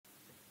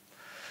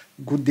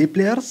Good day,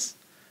 players.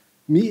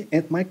 Me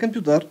and my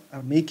computer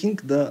are making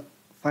the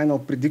final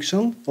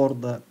prediction for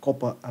the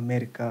Copa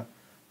America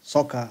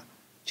Soccer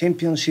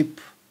Championship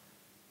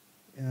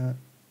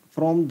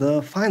from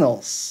the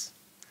finals.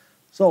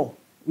 So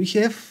we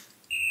have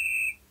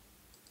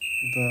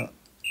the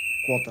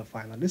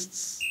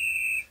quarterfinalists.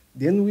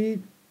 Then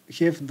we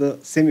have the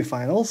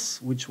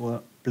semifinals, which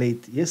were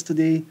played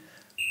yesterday,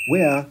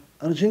 where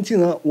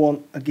Argentina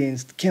won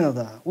against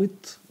Canada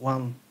with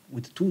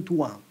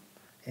 2-1,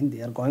 and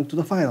they are going to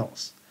the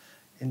finals.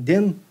 And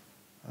then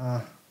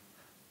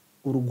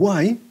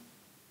Uruguay,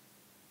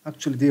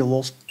 actually they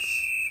lost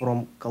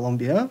from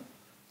Colombia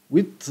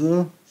with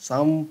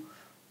some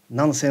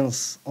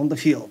nonsense on the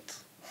field.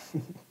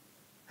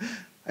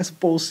 I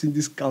suppose in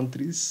these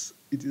countries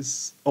it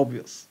is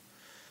obvious,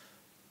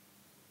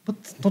 but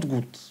not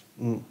good.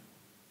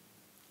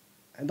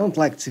 I don't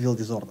like civil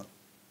disorder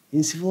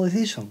in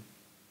civilization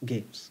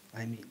games,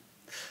 I mean.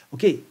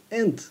 Okay,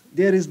 and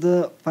there is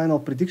the final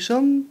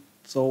prediction.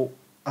 So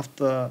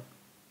after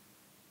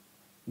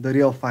the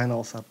real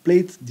finals are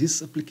played,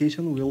 this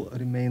application will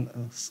remain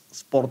a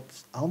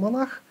sports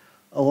almanac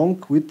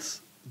along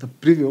with the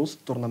previous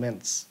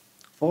tournaments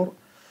for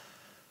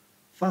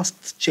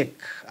fast check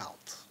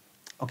out.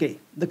 Okay,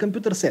 the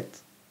computer said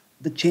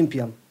the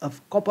champion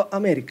of Copa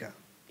America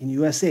in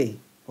USA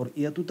for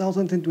year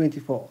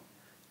 2024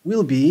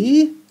 will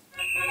be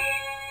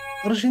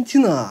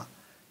Argentina.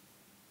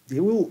 They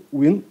will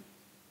win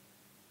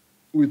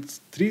with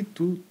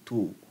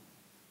 3-2.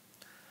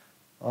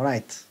 All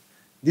right,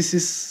 this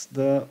is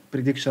the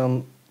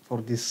prediction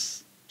for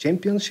this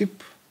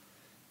championship,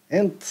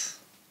 and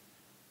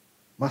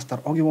Master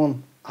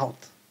Ogiwon out.